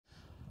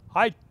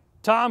Hi,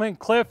 Tom and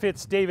Cliff.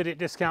 It's David at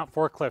Discount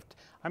Forklift.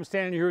 I'm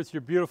standing here with your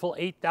beautiful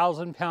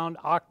 8,000-pound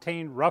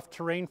Octane rough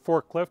terrain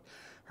forklift.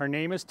 Her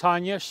name is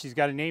Tanya. She's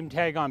got a name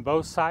tag on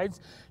both sides.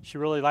 She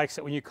really likes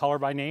it when you call her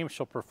by name.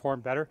 She'll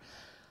perform better.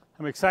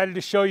 I'm excited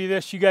to show you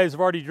this. You guys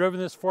have already driven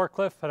this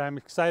forklift, but I'm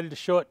excited to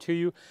show it to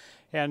you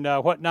and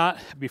whatnot.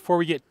 Before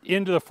we get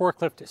into the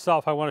forklift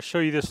itself, I want to show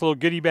you this little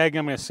goodie bag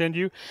I'm going to send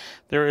you.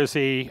 There is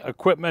a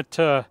equipment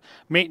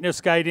maintenance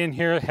guide in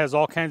here. It has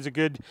all kinds of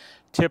good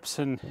tips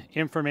and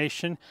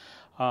information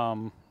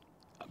about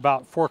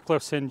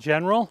forklifts in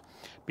general.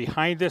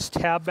 Behind this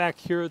tab back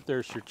here,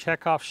 there's your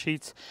checkoff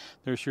sheets.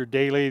 There's your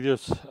daily,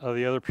 there's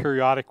the other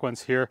periodic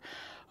ones here.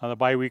 The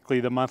bi-weekly,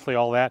 the monthly,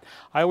 all that.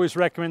 I always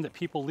recommend that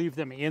people leave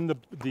them in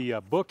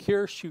the book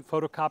here, shoot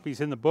photocopies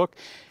in the book,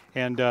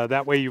 and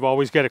that way you've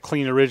always got a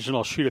clean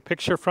original to shoot a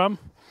picture from.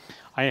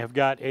 I have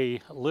got a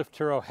Lift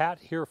Hero hat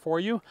here for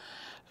you,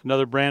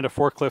 another brand of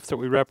forklift that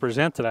we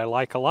represent that I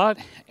like a lot,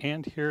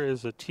 and here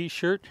is a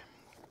t-shirt.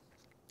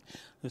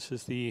 This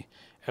is the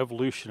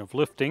evolution of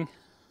lifting.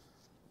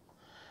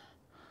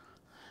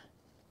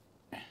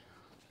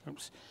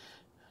 Oops.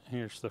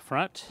 Here's the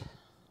front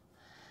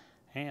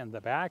and the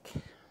back.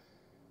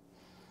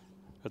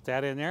 Put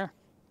that in there.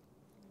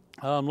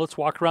 Let's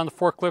walk around the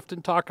forklift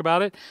and talk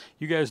about it.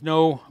 You guys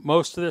know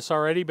most of this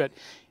already, but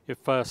if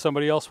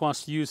somebody else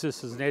wants to use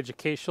this as an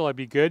educational, that'd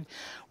be good.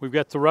 We've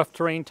got the rough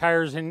terrain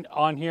tires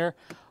on here.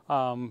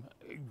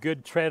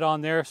 Good tread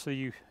on there, so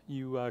you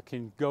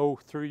can go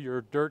through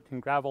your dirt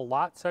and gravel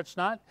lot, such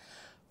not.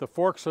 The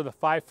forks are the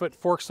 5-foot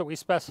forks that we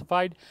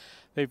specified.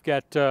 They've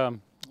got the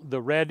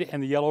red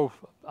and the yellow,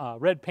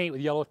 red paint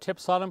with yellow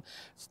tips on them.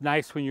 It's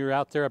nice when you're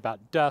out there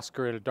about dusk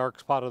or at a dark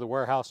spot of the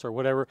warehouse or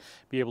whatever,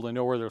 be able to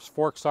know where those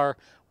forks are.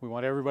 We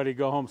want everybody to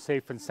go home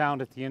safe and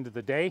sound at the end of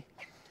the day.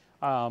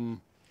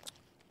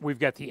 We've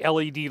got the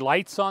LED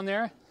lights on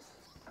there.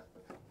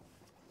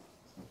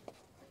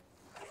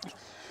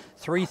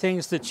 3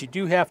 things that you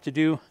do have to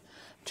do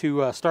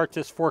to start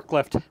this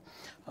forklift.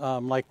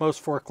 Like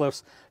most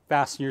forklifts,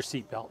 fasten your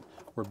seatbelt.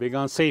 We're big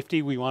on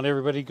safety. We want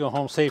everybody to go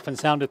home safe and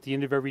sound at the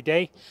end of every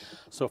day.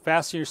 So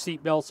fasten your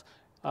seatbelts.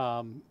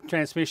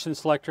 Transmission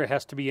selector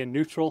has to be in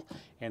neutral,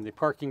 and the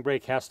parking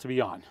brake has to be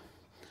on.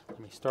 Let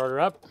me start her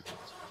up.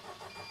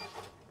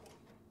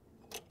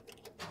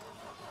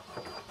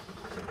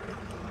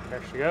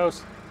 There she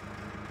goes.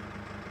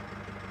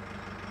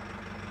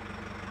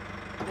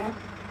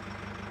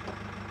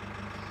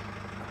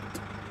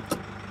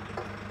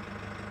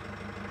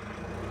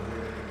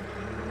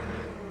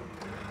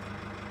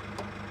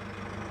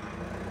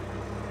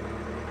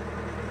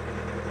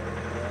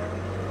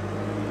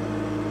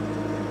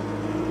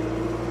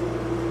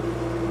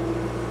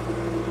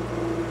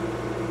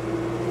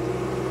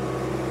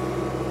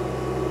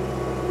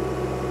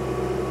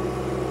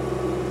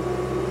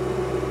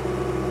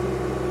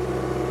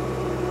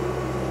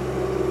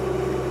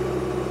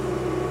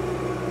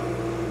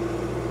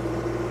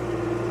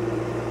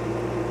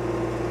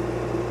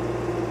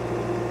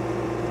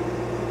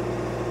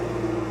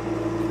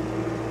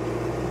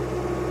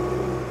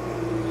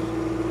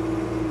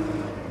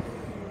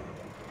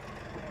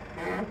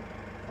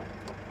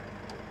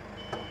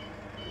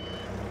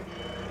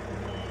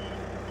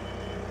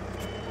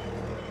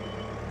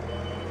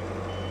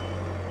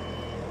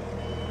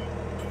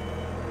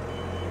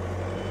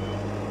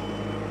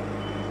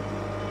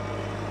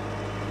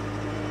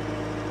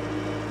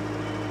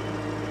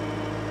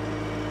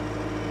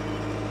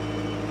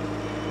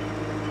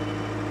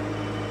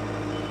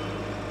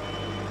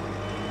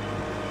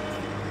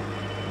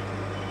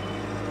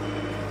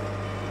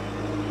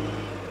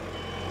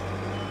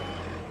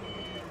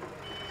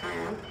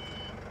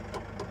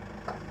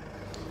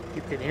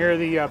 You can hear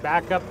the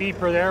backup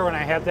beeper there when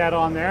I had that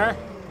on there.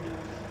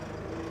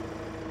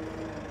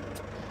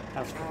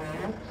 I'm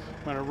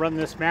going to run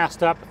this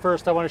mast up.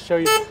 First, I want to show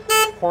you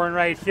the horn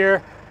right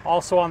here.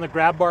 Also on the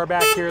grab bar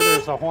back here,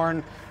 there's a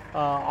horn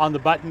on the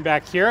button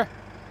back here.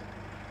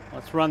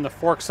 Let's run the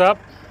forks up.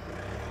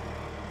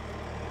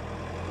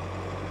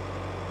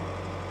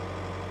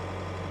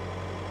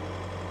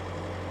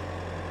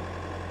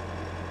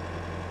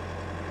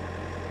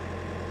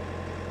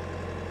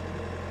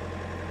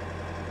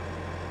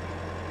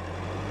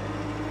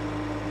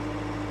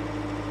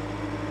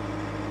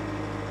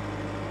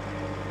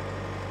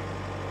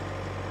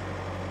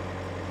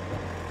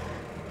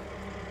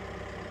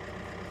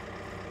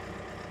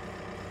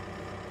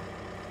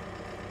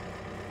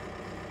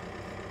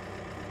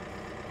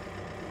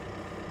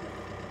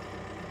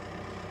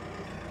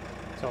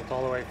 Tilt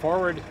all the way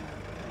forward,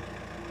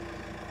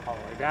 all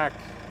the way back.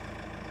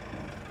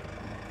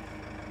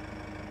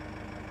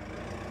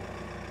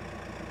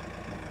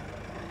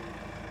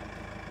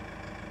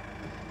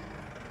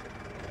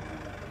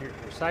 Here's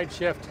your side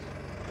shift.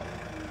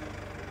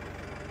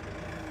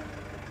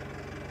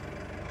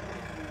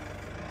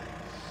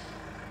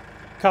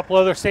 A couple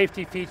other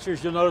safety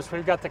features. You'll notice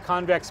we've got the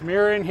convex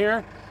mirror in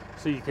here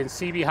so you can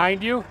see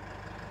behind you.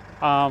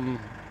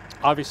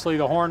 Obviously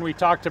the horn we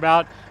talked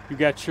about. You've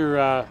got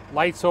your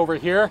lights over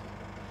here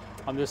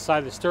on this side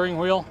of the steering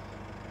wheel.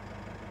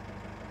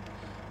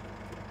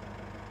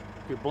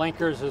 your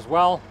blinkers as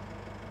well.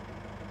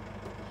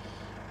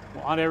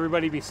 We want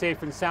everybody to be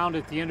safe and sound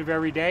at the end of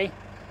every day.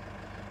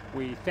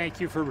 We thank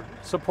you for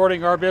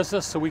supporting our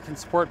business so we can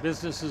support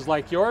businesses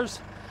like yours.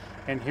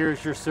 And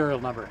here's your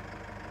serial number.